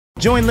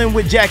Join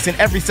Linwood Jackson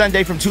every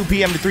Sunday from 2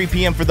 p.m. to 3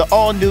 p.m. for the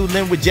all-new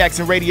Linwood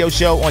Jackson radio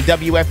show on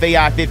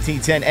WFAI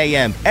 1510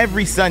 AM.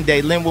 Every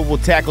Sunday, Linwood will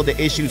tackle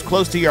the issues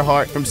close to your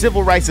heart, from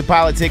civil rights to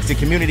politics to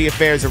community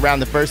affairs around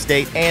the first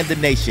state and the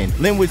nation.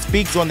 Linwood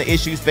speaks on the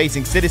issues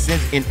facing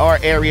citizens in our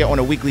area on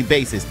a weekly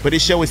basis, but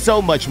his show is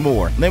so much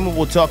more. Linwood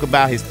will talk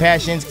about his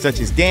passions, such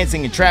as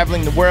dancing and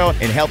traveling the world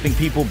and helping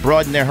people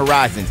broaden their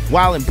horizons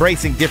while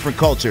embracing different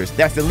cultures.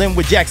 That's the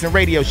Linwood Jackson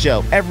radio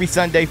show every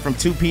Sunday from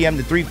 2 p.m.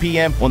 to 3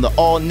 p.m. on the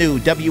all-new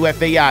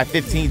WFAI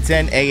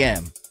 1510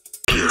 AM.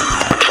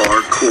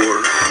 Hardcore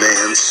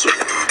Mansour,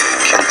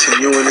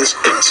 continuing his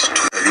quest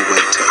to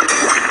heavyweight title.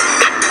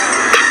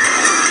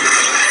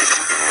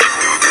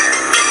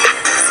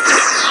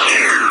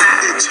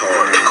 It's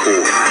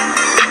hardcore.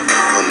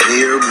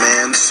 Amir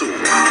Mansour.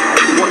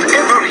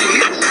 Whatever he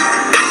is,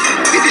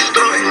 he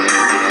destroys.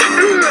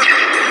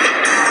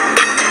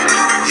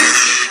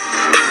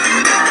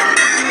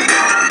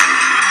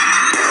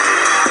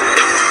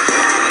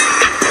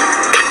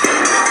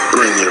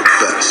 Bring your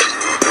best.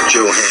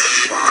 Johan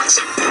Box.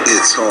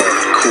 It's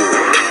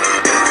hardcore.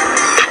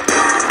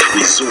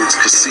 Resorts,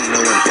 casino,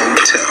 and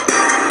hotel.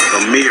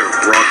 Amir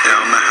brought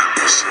down the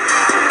house.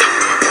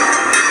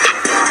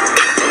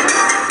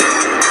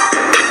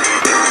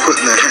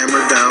 Putting the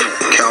hammer down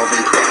on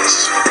Kelvin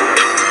Price.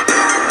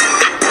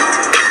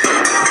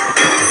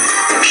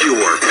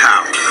 Pure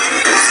power.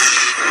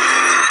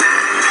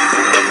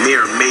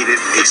 Amir made it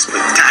a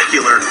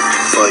spectacular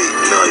fight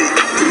night.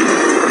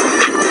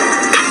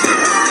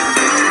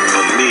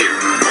 Amir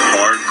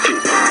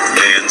Hardcore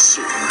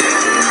Mansour.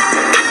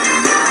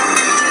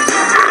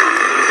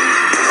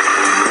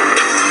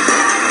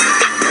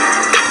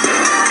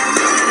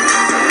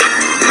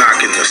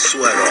 Knocking the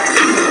sweat off.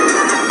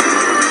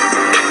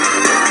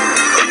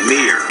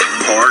 Amir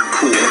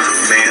Hardcore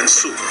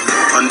Mansour,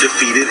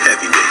 undefeated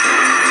heavyweight,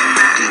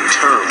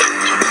 determined,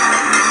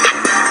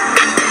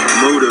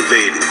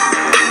 motivated.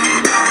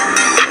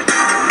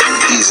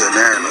 He's an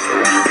animal.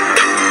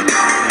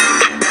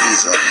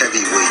 He's a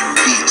heavyweight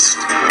beast.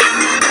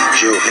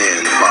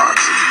 Johan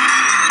Boxing.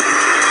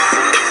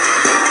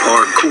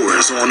 Hardcore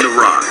is on the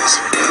rise,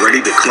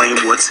 ready to claim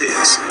what's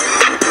his.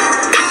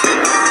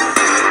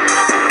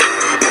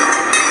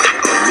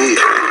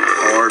 Amir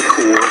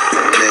Hardcore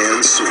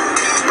Mansour,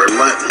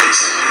 relentless.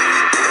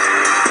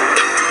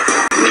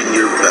 Bring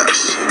your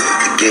best.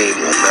 The game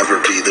will never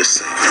be the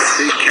same.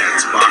 Big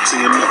Cats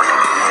Boxing and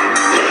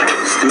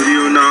Marketing.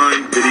 Studio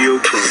 9 Video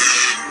Pro.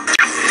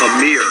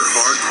 Amir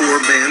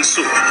Hardcore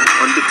Mansour,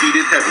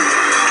 undefeated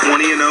heavyweight,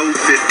 20-0,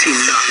 15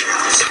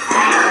 knockouts.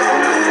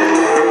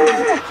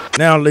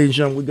 Now, ladies and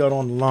gentlemen, we got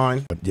on the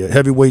line the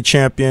heavyweight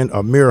champion,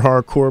 Amir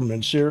Hardcore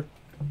Mansour.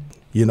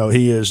 You know,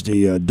 he is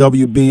the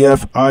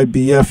WBF,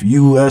 IBF,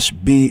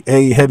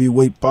 USBA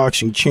heavyweight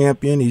boxing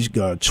champion. He's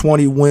got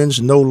 20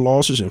 wins, no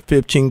losses, and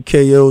 15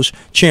 KOs.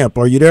 Champ,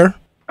 are you there?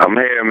 I'm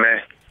here,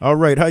 man. All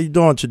right, how you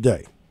doing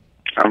today?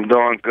 I'm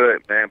doing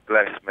good, man.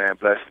 Blessed, man.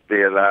 Blessed to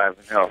be alive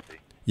and healthy.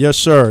 Yes,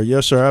 sir.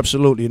 Yes, sir.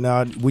 Absolutely.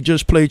 Now, we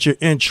just played your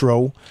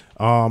intro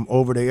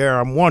over the air.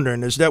 I'm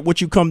wondering, is that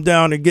what you come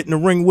down and get in the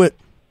ring with?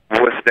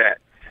 What's that?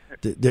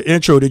 The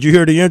intro. Did you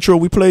hear the intro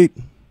we played?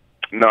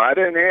 No, I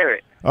didn't hear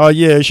it. Oh,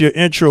 yeah, it's your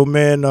intro,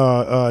 man.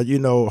 You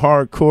know,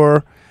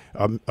 Hardcore,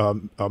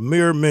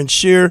 Amir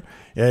Mansour,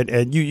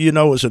 and you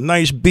know, it's a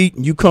nice beat,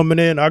 and you coming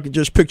in. I can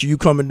just picture you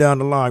coming down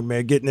the line,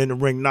 man, getting in the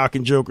ring,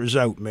 knocking jokers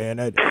out,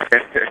 man.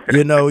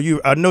 You know,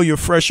 I know you're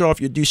fresh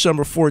off your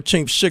December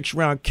 14th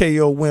 6-round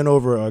KO win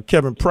over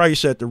Kelvin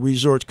Price at the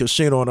Resorts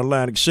Casino in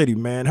Atlantic City,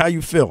 man. How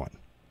you feeling?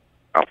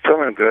 I'm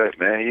feeling good,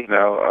 man. You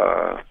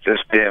know,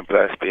 just being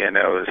blessed, being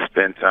able to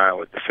spend time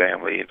with the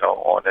family, you know,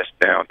 on this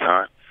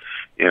downtime.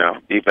 You know,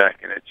 be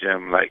back in the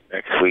gym like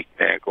next week,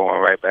 man, going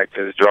right back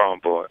to the drawing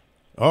board.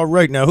 All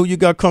right, now, who you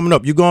got coming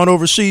up? You going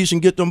overseas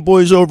and get them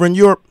boys over in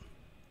Europe?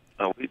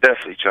 Oh, we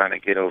definitely trying to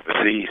get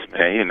overseas,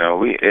 man. You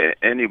know,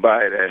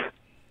 anybody that's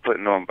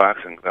putting on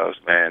boxing gloves,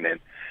 man, and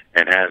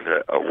has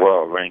a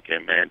world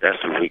ranking, man,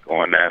 that's what we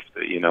going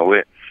after. You know,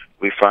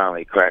 we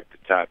finally cracked the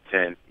top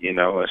 10, you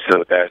know, and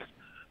so that's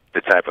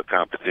the type of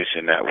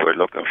competition that we're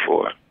looking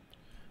for.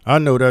 I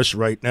know that's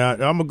right. Now, I'm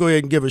going to go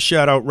ahead and give a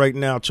shout-out right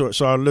now so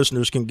our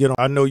listeners can get on.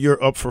 I know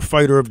you're up for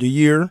Fighter of the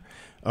Year,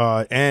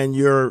 and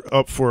you're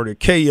up for the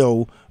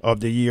KO of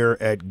the Year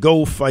at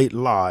Go Fight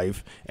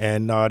Live,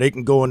 and they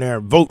can go in there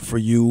and vote for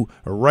you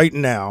right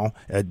now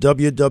at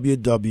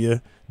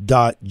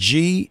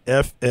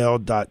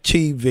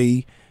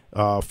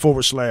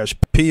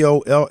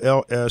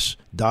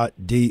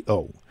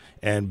www.gfl.tv/POLLS.do.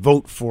 And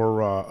vote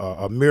for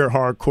Amir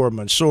Hardcore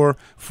Mansour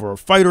for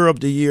Fighter of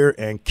the Year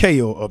and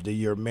KO of the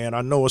Year, man.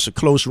 I know it's a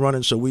close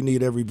running, so we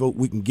need every vote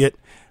we can get.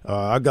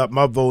 I got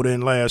my vote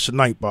in last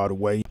night, by the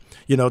way.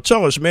 You know,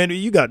 tell us, man,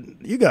 you got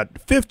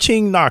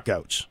 15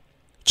 knockouts,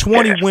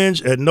 20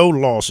 wins, and no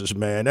losses,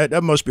 man.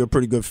 That must be a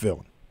pretty good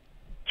feeling.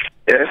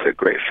 Yeah, it's a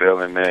great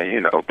feeling, man,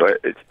 you know,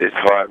 but it's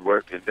hard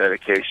work and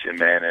dedication,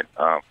 man, and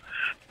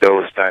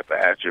those type of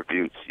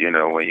attributes, you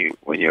know,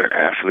 when you're an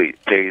athlete,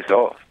 pays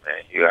off,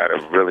 man. You got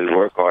to really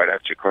work hard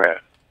at your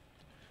craft.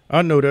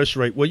 I know that's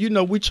right. Well,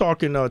 we're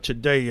talking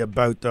today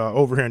about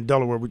over here in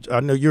Delaware. I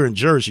know you're in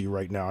Jersey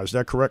right now. Is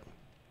that correct?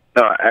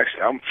 No,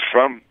 actually, I'm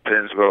from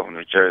Pennsylvania,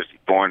 New Jersey,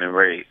 born and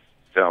raised,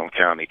 Salem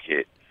County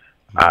kid.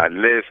 I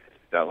live in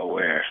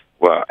Delaware.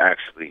 Well,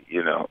 actually,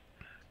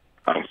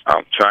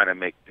 I'm trying to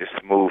make this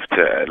move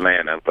to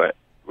Atlanta, but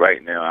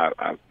right now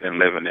I've been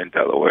living in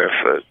Delaware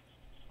for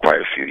quite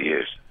a few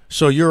years.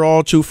 So you're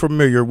all too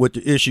familiar with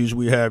the issues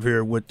we have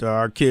here with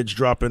our kids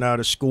dropping out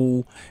of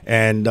school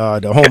and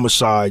the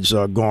homicides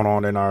going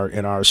on in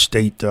our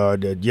state.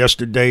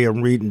 Yesterday,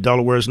 I'm reading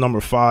Delaware is number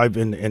 5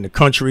 in the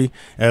country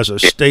as a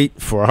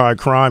state for high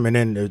crime, and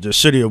then the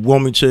city of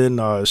Wilmington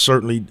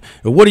certainly.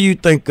 What do you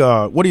think?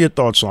 What are your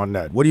thoughts on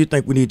that? What do you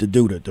think we need to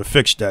do to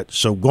fix that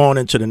so going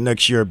into the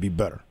next year be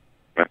better?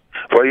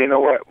 Well, you know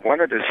what? One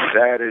of the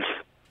saddest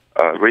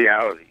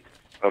realities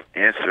of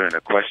answering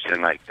a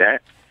question like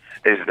that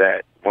is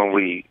that when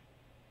we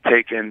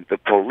take in the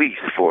police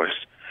force,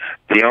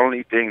 the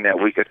only thing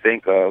that we could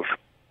think of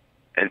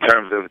in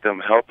terms of them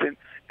helping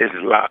is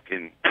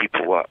locking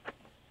people up.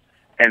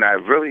 And I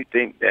really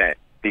think that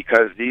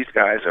because these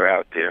guys are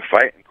out there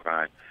fighting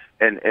crime,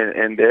 and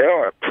they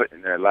are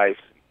putting their lives,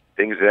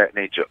 things of that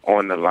nature,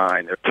 on the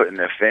line. They're putting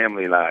their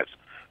family lives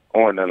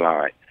on the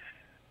line.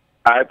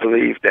 I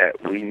believe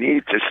that we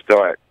need to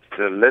start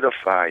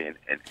solidifying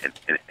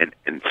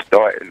and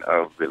starting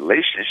a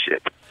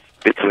relationship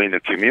between the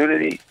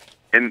community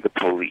and the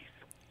police.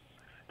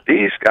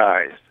 These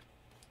guys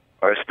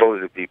are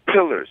supposed to be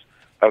pillars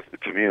of the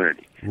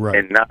community, right,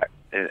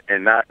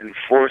 and not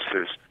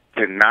enforcers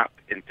to knock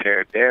and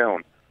tear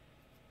down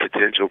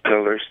potential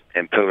pillars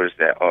and pillars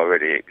that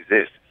already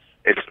exist.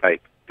 It's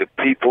like the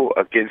people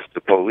against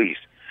the police.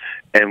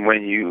 And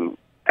when you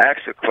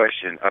ask a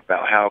question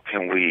about how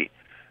can we,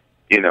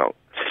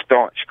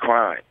 staunch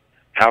crime,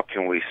 how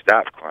can we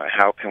stop crime,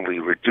 how can we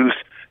reduce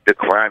the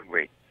crime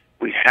rate,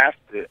 we have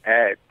to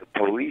add the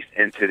police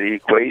into the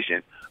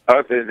equation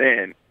other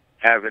than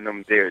having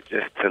them there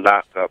just to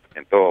lock up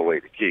and throw away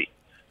the key.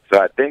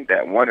 So I think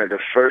that one of the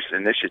first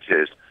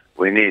initiatives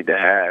we need to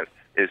have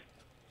is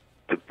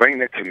to bring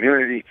the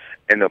community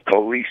and the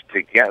police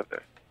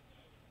together.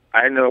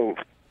 I know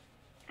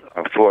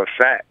for a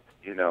fact,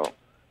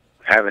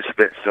 having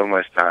spent so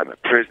much time in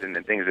prison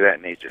and things of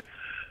that nature,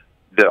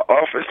 the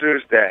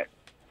officers that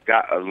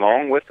got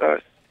along with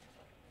us,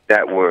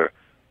 that were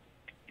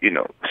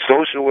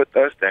social with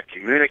us, that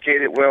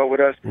communicated well with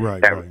us,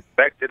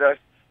 respected us,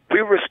 we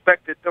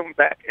respected them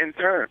back in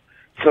turn.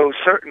 So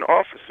certain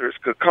officers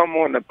could come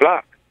on the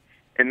block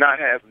and not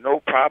have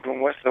no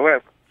problem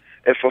whatsoever.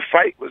 If a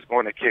fight was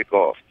going to kick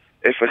off,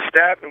 if a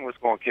stabbing was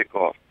going to kick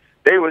off,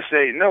 they would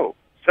say, no,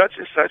 such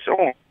and such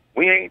on,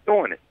 we ain't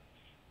doing it.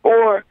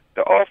 Or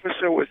the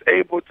officer was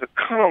able to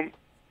come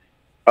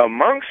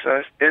amongst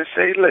us and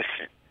say,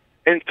 listen,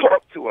 and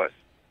talk to us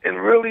and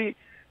really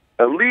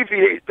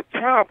alleviate the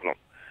problem.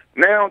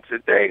 Now,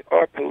 today,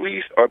 our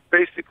police are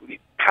basically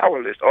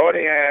powerless. All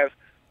they have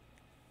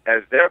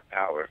as their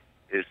power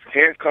is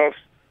handcuffs,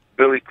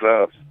 billy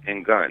clubs,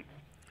 and guns.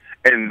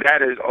 And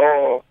that is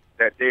all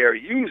that they are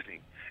using.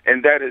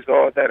 And that is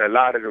all that a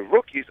lot of the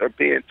rookies are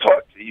being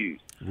taught to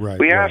use. Right,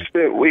 we have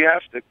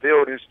to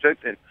build and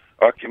strengthen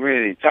our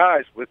community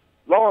ties with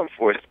law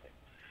enforcement.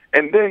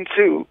 And then,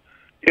 too,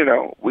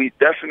 we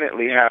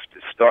definitely have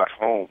to start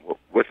home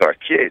with our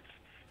kids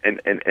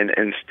and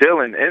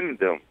instilling in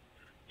them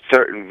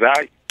certain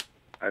values.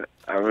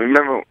 I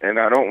remember, and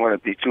I don't want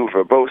to be too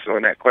verbose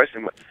on that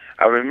question, but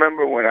I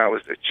remember when I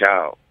was a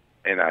child,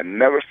 and I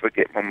never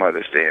forget my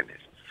mother saying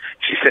this.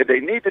 She said they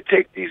need to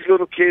take these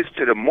little kids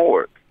to the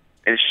morgue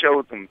and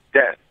show them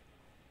death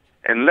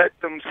and let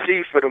them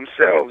see for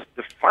themselves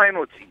the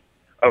finality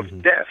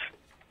of death,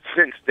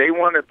 since they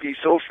want to be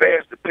so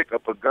fast to pick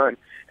up a gun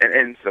and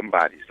end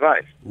somebody's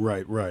life.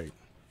 Right.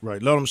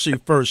 Let them see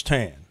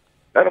firsthand.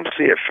 Let them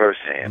see it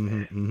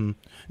firsthand.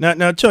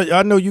 Now, tell you,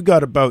 I know you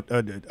got about.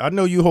 I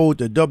know you hold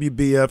the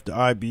WBF, the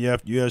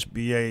IBF,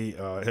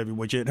 USBA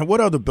heavyweight. And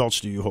what other belts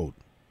do you hold?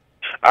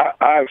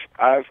 I've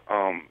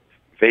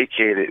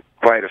vacated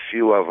quite a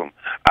few of them.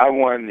 I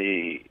won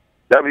the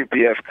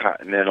WBF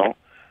Continental,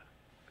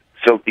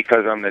 so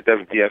because I'm the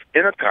WBF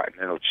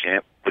Intercontinental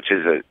champ, which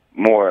is a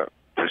more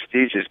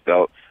prestigious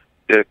belt,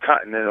 the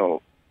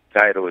Continental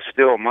title is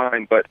still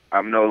mine, but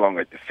I'm no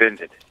longer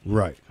defending it.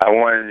 Right. I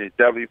won the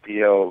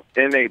WBO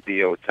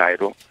NABO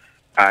title.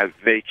 I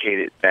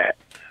vacated that.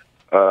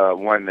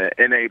 Won the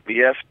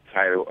NABF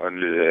title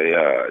under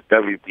the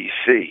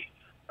WBC.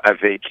 I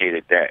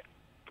vacated that.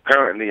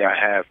 Currently, I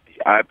have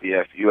the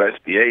IBF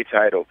USBA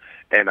title,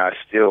 and I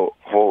still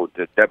hold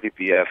the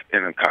WBF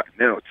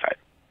Intercontinental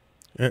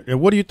title. And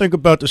what do you think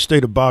about the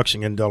state of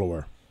boxing in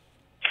Delaware?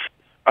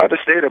 The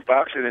state of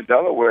boxing in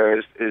Delaware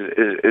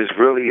is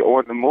really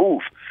on the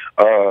move.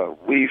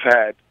 We've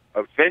had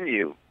a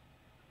venue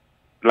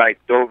like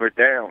Dover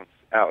Downs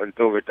out in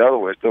Dover,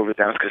 Delaware, Dover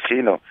Downs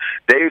Casino.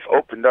 They've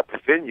opened up a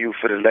venue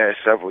for the last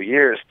several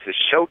years to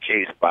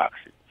showcase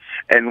boxing,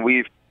 and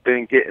we've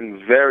been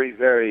getting very,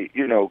 very,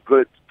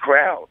 good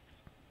crowds.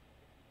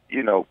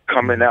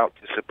 coming out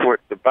to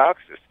support the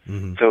boxers.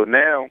 So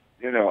now,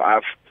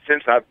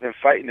 since I've been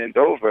fighting in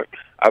Dover,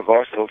 I've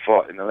also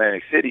fought in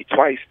Atlantic City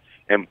twice,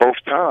 and both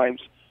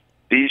times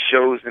these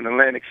shows in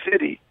Atlantic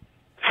City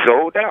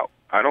sold out.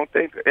 I don't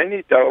think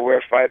any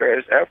Delaware fighter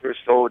has ever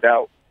sold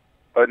out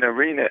an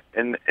arena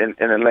in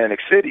Atlantic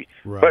City.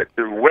 Right. But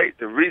the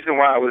reason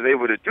why I was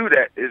able to do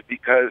that is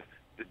because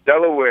the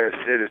Delaware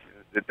citizens,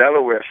 the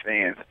Delaware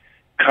fans,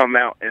 come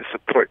out and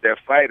support their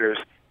fighters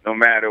no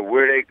matter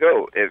where they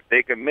go. If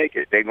they can make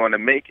it, they're going to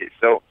make it.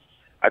 So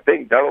I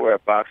think Delaware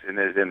boxing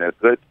is in a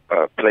good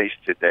place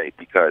today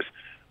because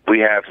we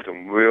have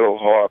some real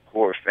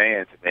hardcore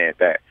fans, man,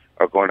 that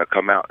are going to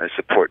come out and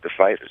support the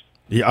fighters.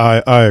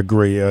 Yeah, I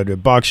agree. The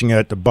boxing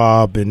at the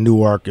Bob in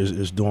Newark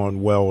is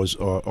doing well. Is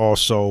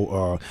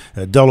also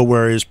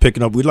Delaware is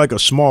picking up. We're like a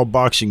small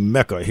boxing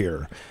mecca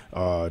here,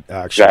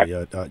 actually.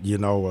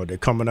 Exactly. They're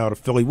coming out of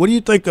Philly. What do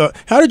you think?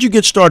 How did you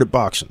get started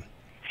boxing?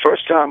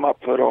 First time I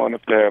put on a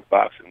pair of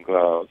boxing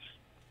gloves,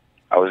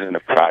 I was in the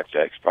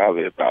projects,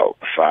 probably about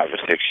 5 or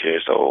 6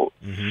 years old.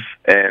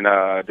 And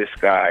this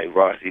guy,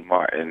 Rossi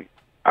Martin,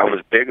 I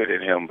was bigger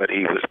than him, but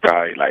he was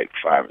probably like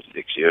 5 or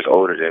 6 years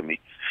older than me.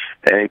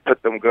 And he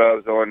put them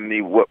gloves on and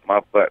he whooped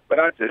my butt. But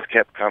I just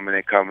kept coming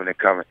and coming and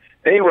coming.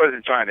 And he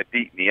wasn't trying to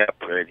beat me up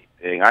or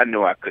anything. I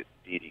knew I couldn't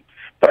beat him.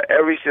 But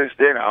ever since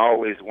then, I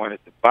always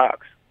wanted to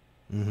box.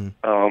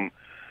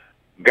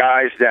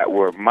 Guys that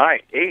were my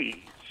age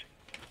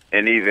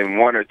and even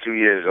 1 or 2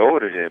 years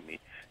older than me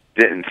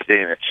didn't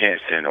stand a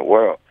chance in the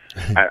world.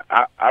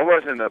 I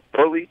wasn't a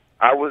bully.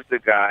 I was the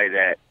guy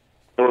that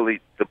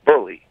bullied the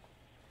bully.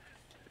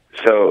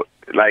 So,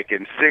 like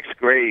in 6th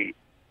grade,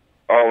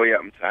 all the way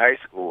up into high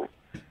school,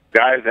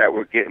 guys that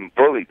were getting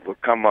bullied would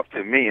come up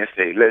to me and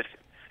say, listen,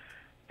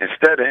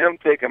 instead of him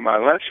taking my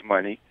lunch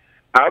money,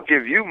 I'll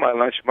give you my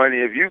lunch money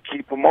if you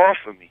keep him off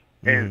of me.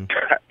 And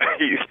I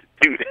used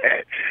to do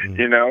that,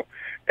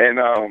 And,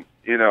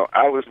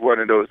 I was one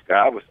of those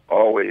guys. I was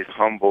always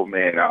humble,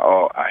 man.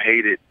 I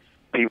hated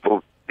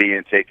people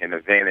being taken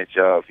advantage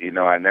of.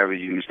 I never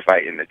used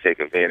fighting to take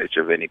advantage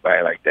of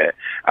anybody like that.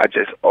 I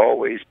just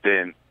always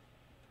been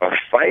a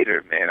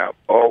fighter, man. I've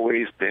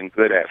always been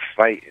good at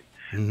fighting.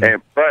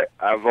 But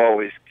I've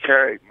always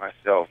carried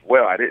myself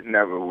well. I didn't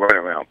ever run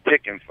around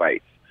picking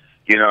fights,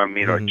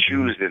 or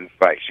choosing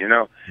fights,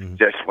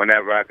 Just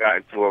whenever I got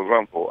into a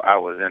rumble, I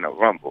was in a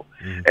rumble.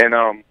 And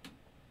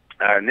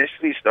I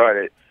initially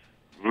started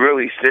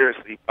really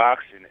seriously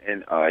boxing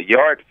in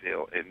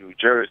Yardville in New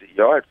Jersey,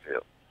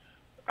 Yardville.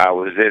 I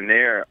was in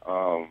there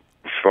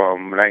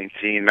from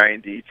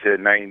 1990 to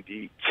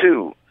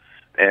 92.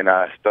 And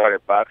I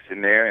started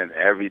boxing there, and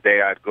every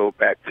day I'd go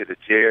back to the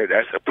chair.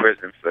 That's a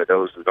prison for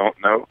those who don't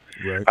know.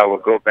 Right. I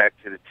would go back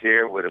to the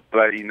chair with a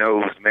bloody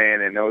nose, man,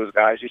 and those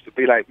guys used to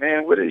be like,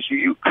 man, what is you?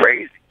 You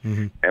crazy.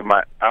 And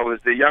I was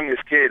the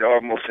youngest kid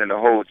almost in the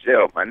whole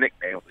jail. My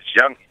nickname was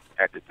Youngin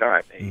at the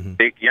time,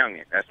 Big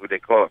Youngin. That's what they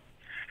called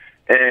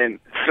me. And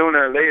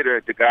sooner or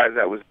later, the guys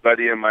that was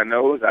bloody in my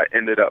nose, I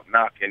ended up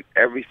knocking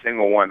every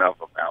single one of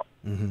them out.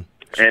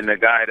 And the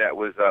guy that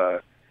was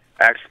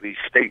actually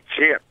state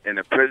champ in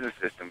the prison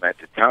system at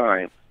the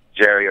time,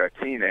 Jerry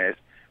Martinez,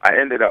 I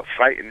ended up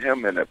fighting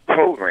him in the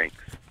pro ranks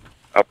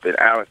up in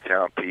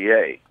Allentown,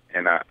 PA,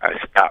 and I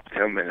stopped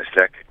him in the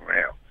 2nd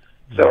round.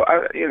 So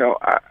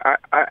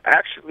I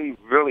actually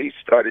really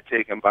started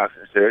taking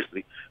boxing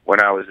seriously when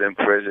I was in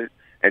prison,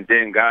 and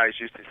then guys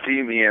used to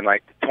see me in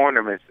like the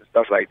tournaments and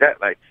stuff like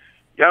that, like,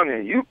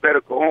 Youngin, you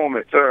better go home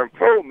and turn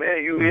pro,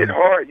 man. You hit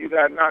hard, you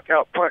got a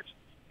knockout punch,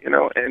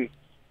 and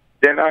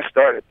then I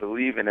started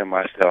believing in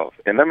myself.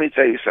 And let me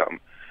tell you something.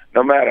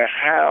 No matter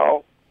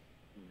how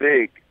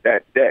big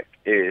that deck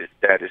is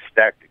that is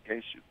stacked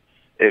against you,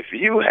 if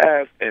you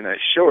have an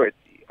assurity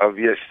of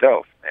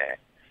yourself, man,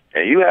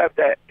 and you have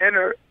that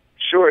inner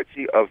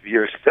surety of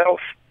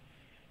yourself,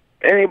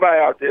 anybody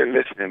out there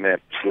listening, man,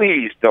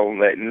 please don't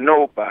let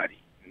nobody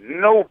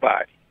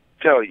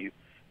tell you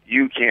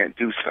you can't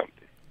do something.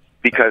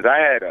 Because I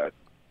had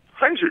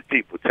 100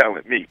 people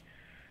telling me,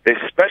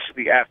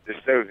 especially after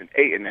serving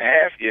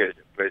 8.5 years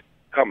in prison,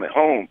 coming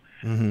home,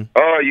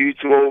 oh, you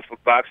too old for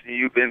boxing,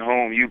 you've been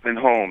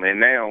home. And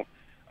now,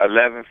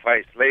 11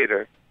 fights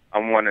later,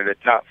 I'm one of the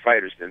top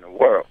fighters in the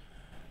world.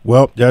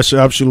 Well, that's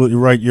absolutely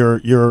right.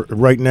 You're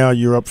right now.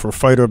 You're up for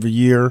Fighter of the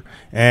Year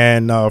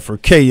and for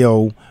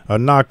KO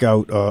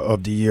Knockout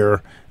of the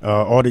Year.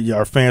 All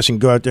our fans can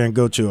go out there and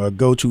go to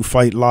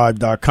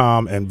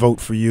gotofightlive.com and vote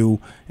for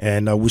you.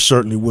 And we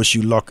certainly wish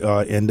you luck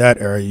in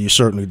that area. You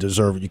certainly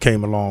deserve it. You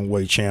came a long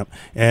way, champ.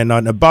 And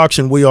the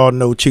boxing, we all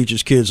know,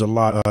 teaches kids a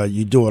lot.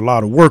 You do a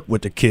lot of work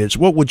with the kids.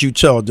 What would you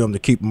tell them to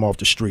keep them off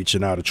the streets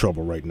and out of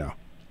trouble right now?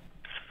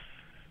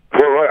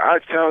 Well, what I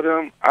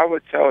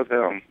would tell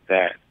them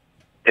that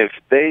if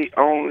they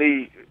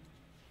only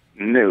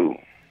knew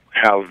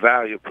how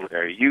valuable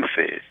their youth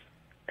is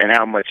and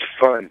how much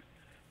fun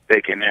they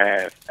can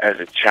have as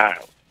a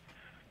child,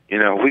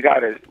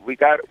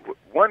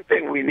 one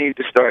thing we need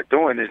to start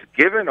doing is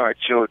giving our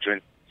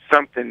children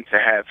something to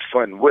have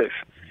fun with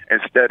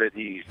instead of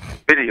these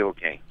video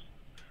games.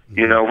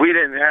 You know, we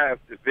didn't have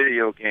the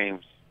video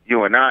games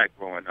you and I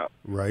growing up.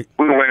 Right.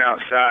 We went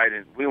outside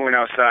and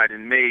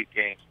made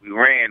games. We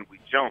ran, we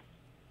jumped,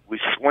 we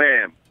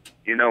swam.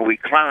 You know, we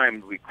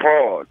climbed, we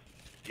crawled.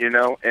 You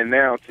know, and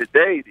now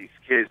today these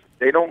kids,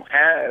 they don't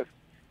have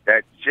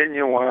that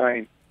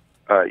genuine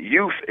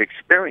youth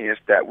experience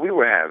that we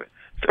were having.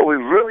 So we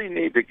really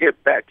need to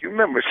get back. You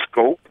remember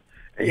Scope?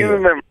 And you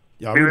remember?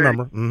 Yeah, I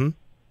remember. Remember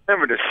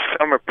the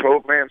summer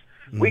programs?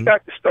 We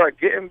got to start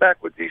getting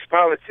back with these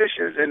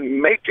politicians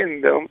and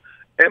making them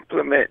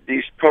implement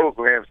these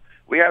programs.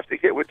 We have to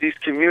get with these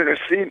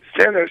community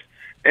centers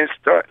and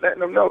start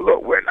letting them know,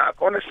 look, we're not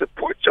going to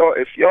support y'all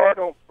if y'all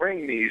don't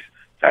bring these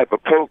type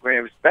of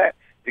programs back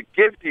to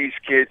give these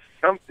kids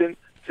something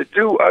to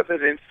do other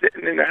than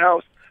sitting in the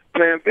house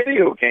playing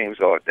video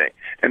games all day.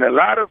 And a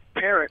lot of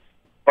parents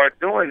are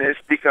doing this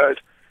because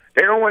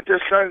they don't want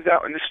their sons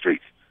out in the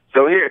streets.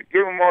 So here,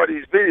 give them all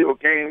these video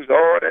games,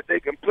 all that they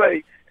can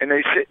play, and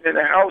they sitting in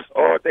the house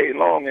all day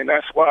long, and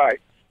that's why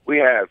we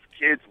have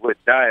kids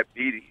with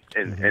diabetes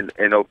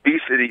and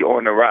obesity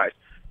on the rise.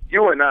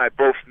 You and I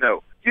both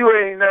know. You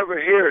ain't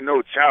never hear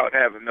no child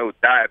having no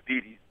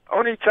diabetes.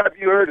 Only time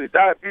you heard of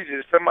diabetes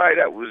is somebody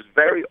that was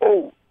very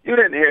old. You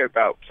didn't hear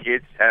about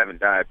kids having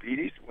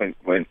diabetes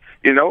when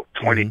you know,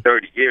 20,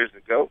 30 years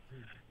ago.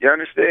 You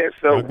understand?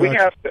 So we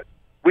have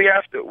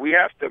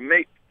to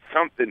make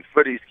something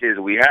for these kids.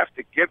 We have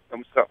to give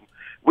them something.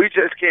 We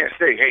just can't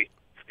say, "Hey,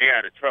 stay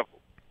out of trouble."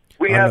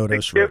 We have to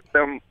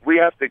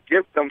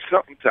give them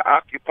something to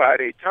occupy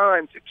their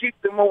time to keep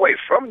them away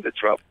from the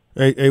trouble.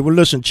 Hey, well,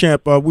 listen,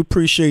 Champ, we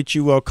appreciate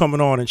you coming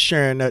on and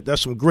sharing that.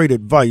 That's some great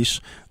advice.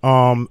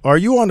 Are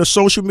you on the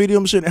social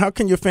mediums, and how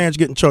can your fans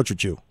get in touch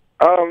with you?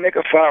 They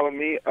can follow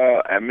me,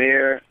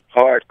 Amir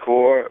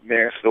Hardcore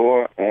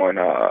Mansour on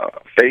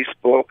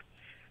Facebook,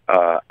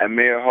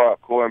 Amir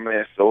Hardcore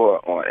Mansour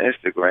on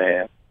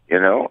Instagram, you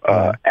know,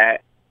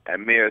 at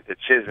Amir the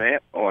Chismp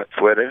on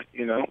Twitter,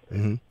 you know.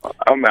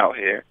 I'm out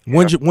here.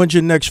 When's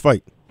your next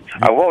fight?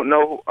 I won't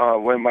know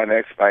when my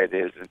next fight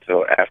is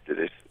until after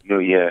this New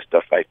Year and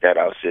stuff like that.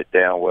 I'll sit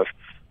down with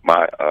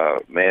my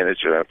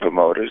manager and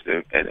promoters,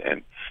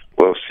 and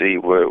we'll see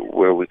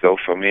where we go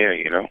from here,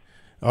 you know.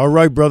 All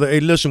right, brother. Hey,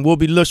 listen, we'll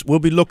be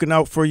looking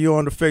out for you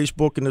on the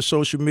Facebook and the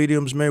social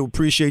mediums, man. We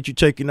appreciate you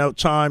taking out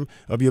time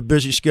of your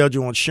busy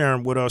schedule and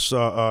sharing with us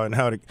and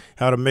how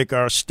to make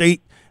our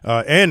state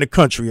and the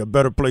country a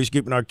better place,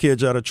 keeping our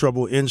kids out of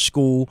trouble in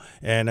school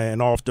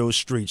and off those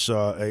streets.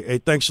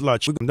 Hey, thanks a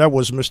lot. That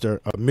was Mr.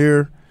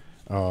 Amir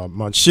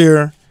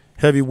Mansour,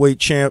 heavyweight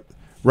champ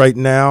right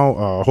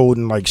now,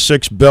 holding like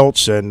 6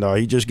 belts, and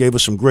he just gave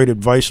us some great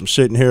advice. I'm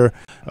sitting here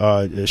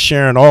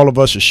sharing, all of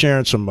us are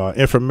sharing some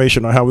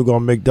information on how we're going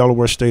to make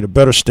Delaware State a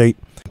better state.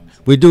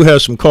 We do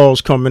have some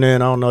calls coming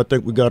in. I don't know. I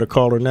think we got a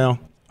caller now.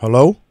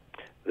 Hello?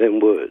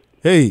 Linwood.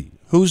 Hey,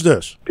 who's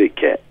this? Big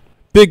Cat.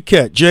 Big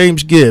Cat,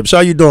 James Gibbs. How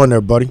you doing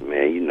there, buddy?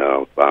 Man, you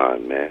know I'm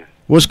fine, man.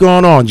 What's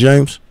going on,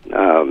 James?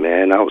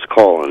 Man, I was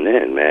calling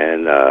in,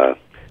 man.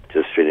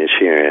 Just finished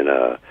hearing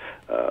Amir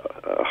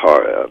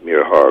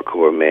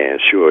Hardcore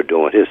Mansour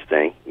doing his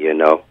thing, you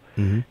know.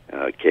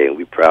 Okay, and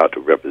we proud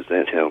to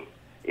represent him,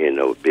 you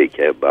know, Big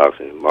Cat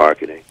Boxing and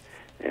Marketing.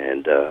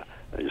 And I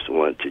just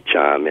wanted to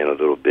chime in a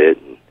little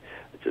bit and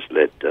just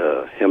let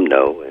him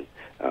know and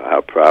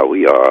how proud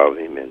we are of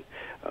him, and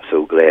I'm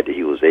so glad that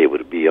he was able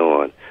to be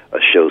on a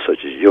show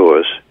such as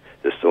yours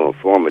that's so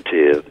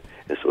informative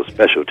and so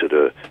special to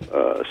the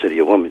city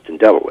of Wilmington,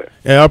 Delaware.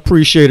 Yeah, I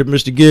appreciate it,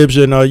 Mr. Gibbs,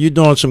 and you're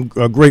doing some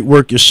great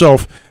work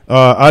yourself.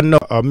 I know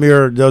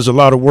Amir does a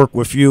lot of work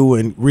with you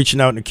and reaching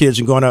out to kids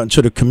and going out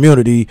into the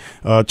community,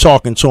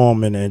 talking to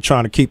them and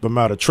trying to keep them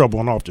out of trouble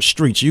and off the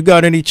streets. You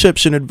got any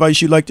tips and advice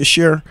you'd like to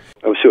share?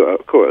 Oh, sure,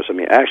 of course. I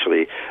mean,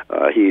 actually,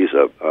 he's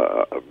a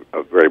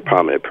very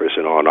prominent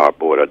person on our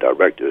board of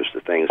directors.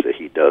 The things that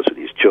he does for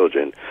these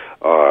children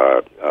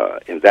are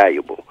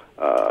invaluable.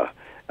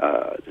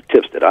 The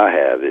tips that I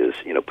have is,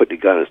 you know, put the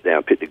guns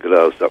down, pick the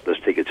gloves up, let's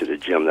take it to the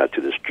gym, not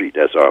to the street.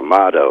 That's our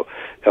motto.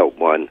 Help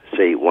one,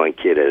 save one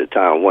kid at a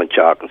time. One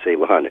child can save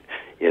 100,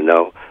 you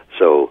know.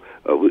 So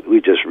we're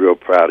just real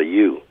proud of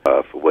you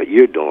for what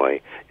you're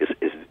doing.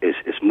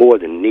 It's more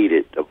than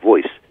needed, a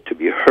voice to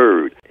be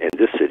heard in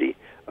this city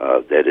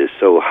that is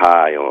so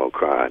high on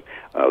crime.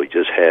 We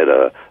just had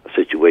a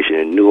situation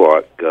in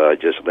Newark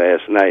just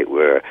last night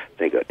where I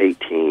think an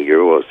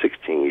 18-year-old,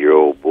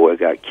 16-year-old boy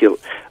got killed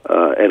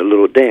at a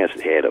little dance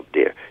they had up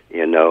there,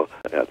 you know,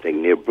 I think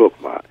near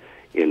Brookmont.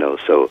 You know,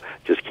 so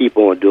just keep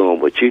on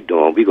doing what you're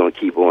doing. We're going to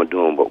keep on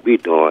doing what we're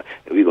doing,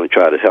 and we're going to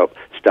try to help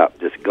stop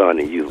this gun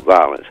and youth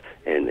violence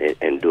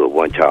and do it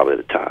one child at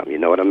a time. You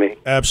know what I mean?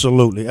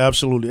 Absolutely,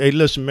 absolutely. Hey,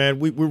 listen, man,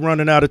 we're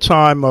running out of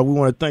time. We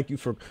want to thank you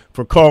for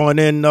calling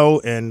in, though,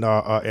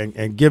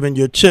 and giving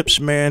your tips,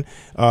 man.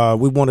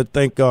 We want to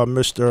thank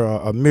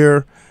Mr.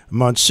 Amir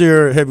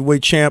Mansour,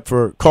 heavyweight champ,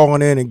 for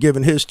calling in and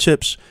giving his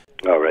tips.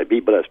 All right, be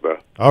blessed, bro.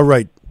 All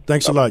right,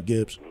 thanks a lot,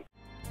 Gibbs.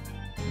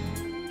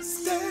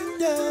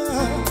 Stand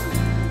up.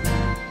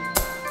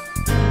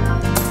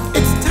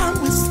 It's time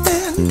we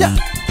stand up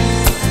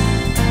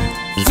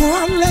for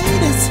our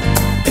ladies.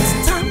 It's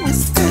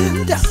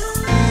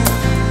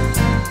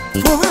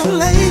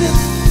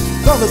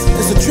fellas,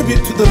 it's a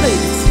tribute to the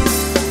ladies.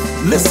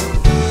 Listen,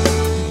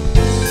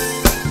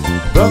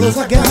 brothers,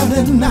 I got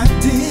an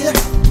idea.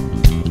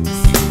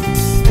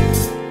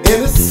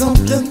 And it's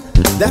something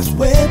that's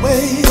way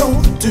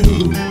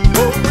overdue.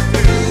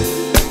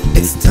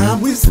 It's time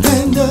we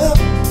stand up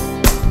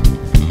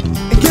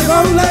and give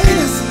our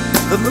ladies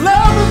the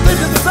love that they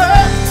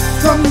deserve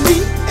from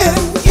me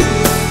and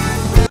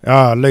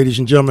you. Ladies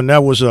and gentlemen,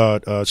 that was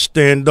a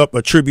stand-up,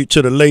 a tribute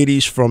to the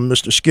ladies from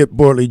Mr. Skip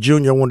Bortley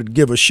Jr. I wanted to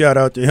give a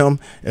shout-out to him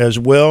as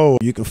well.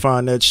 You can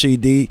find that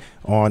CD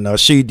on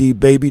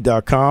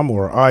cdbaby.com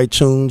or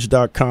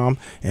itunes.com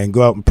and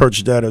go out and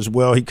purchase that as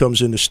well. He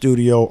comes in the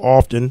studio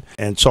often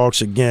and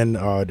talks again,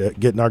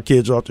 getting our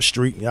kids off the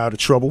street and out of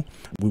trouble.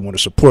 We want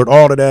to support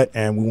all of that,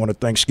 and we want to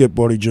thank Skip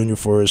Bortley Jr.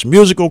 for his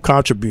musical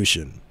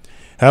contribution.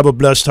 Have a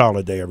blessed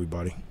holiday,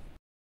 everybody.